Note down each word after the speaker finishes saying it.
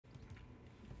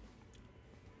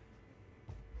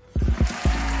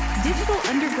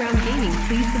Underground Gaming,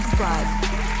 please subscribe.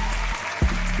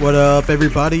 What up,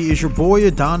 everybody? It's your boy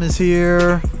Adonis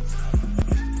here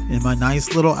in my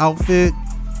nice little outfit.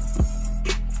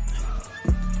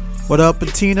 What up,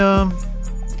 Bettina?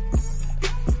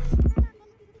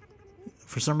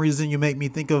 For some reason, you make me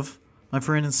think of my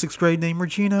friend in 6th grade named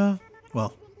Regina.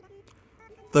 Well,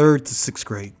 3rd to 6th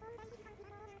grade.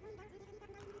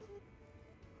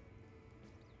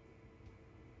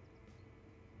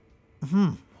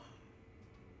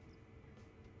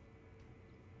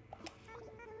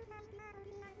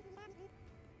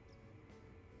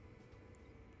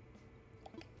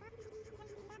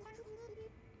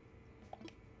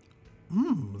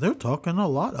 They're talking a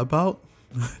lot about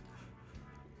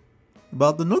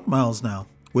the Nook Miles now,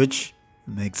 which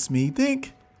makes me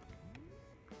think.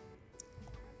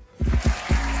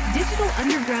 Digital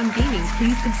Underground Gaming,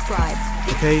 please subscribe.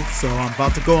 Okay, so I'm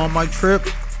about to go on my trip.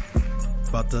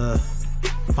 About to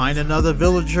find another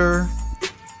villager.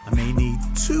 I may need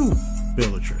 2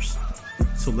 villagers.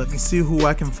 So let me see who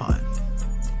I can find.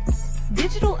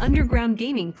 Digital Underground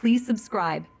Gaming, please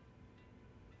subscribe.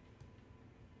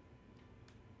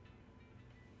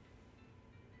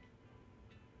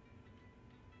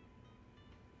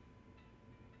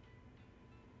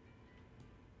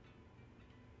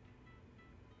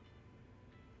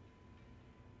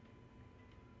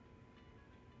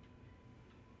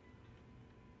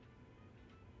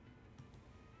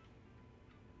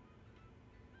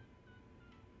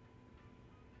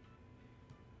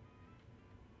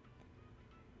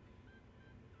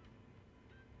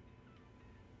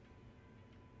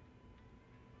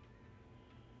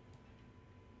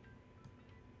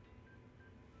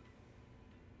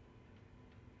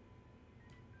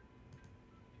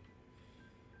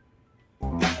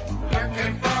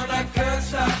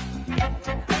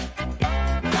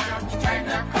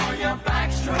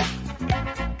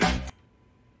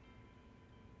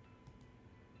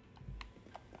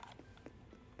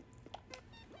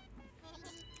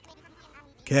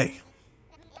 Okay.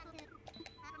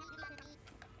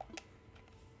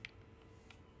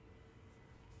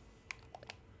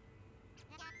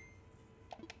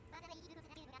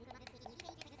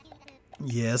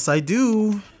 Yes, I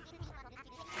do.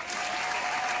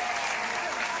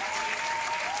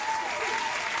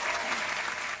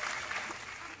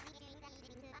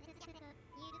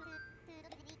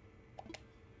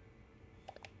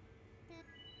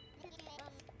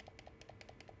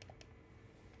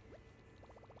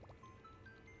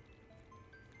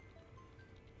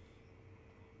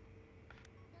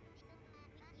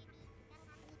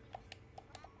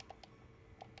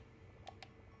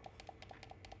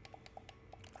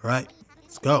 All right,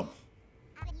 let's go.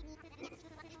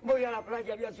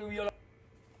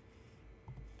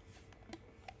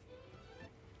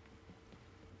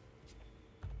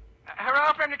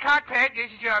 Hello from the cockpit. This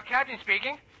is your captain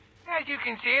speaking. As you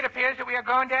can see, it appears that we are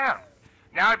going down.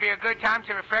 Now would be a good time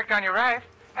to reflect on your life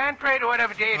and pray to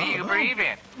whatever deity you believe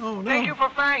in. Oh, no. Thank you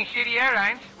for flying City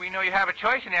Airlines. We know you have a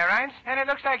choice in airlines, and it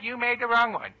looks like you made the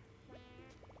wrong one.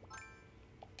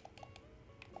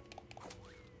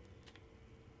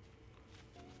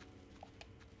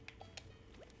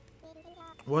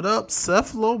 What up,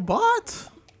 Cephalobot?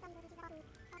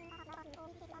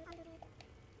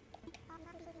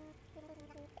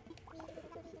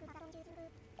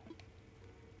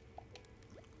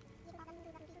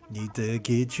 Need to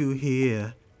get you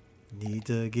here. Need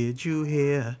to get you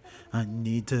here. I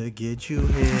need to get you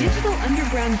here. Digital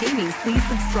Underground Gaming, please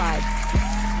subscribe.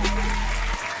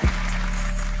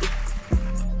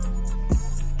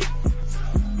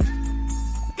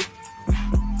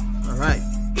 All right.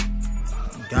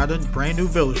 Got a brand new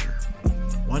villager.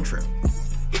 1 trip.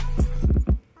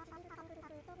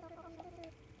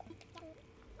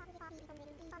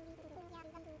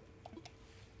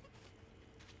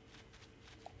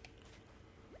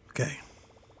 Okay.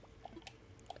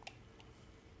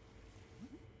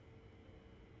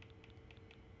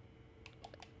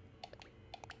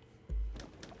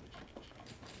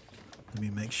 Let me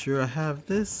make sure I have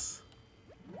this.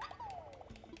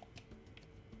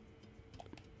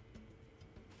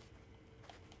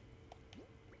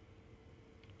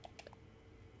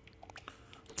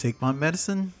 Take my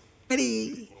medicine.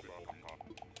 Ready.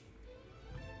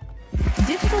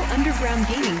 Digital Underground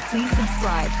Gaming, please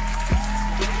subscribe.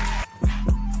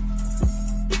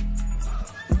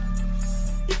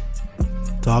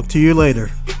 Talk to you later.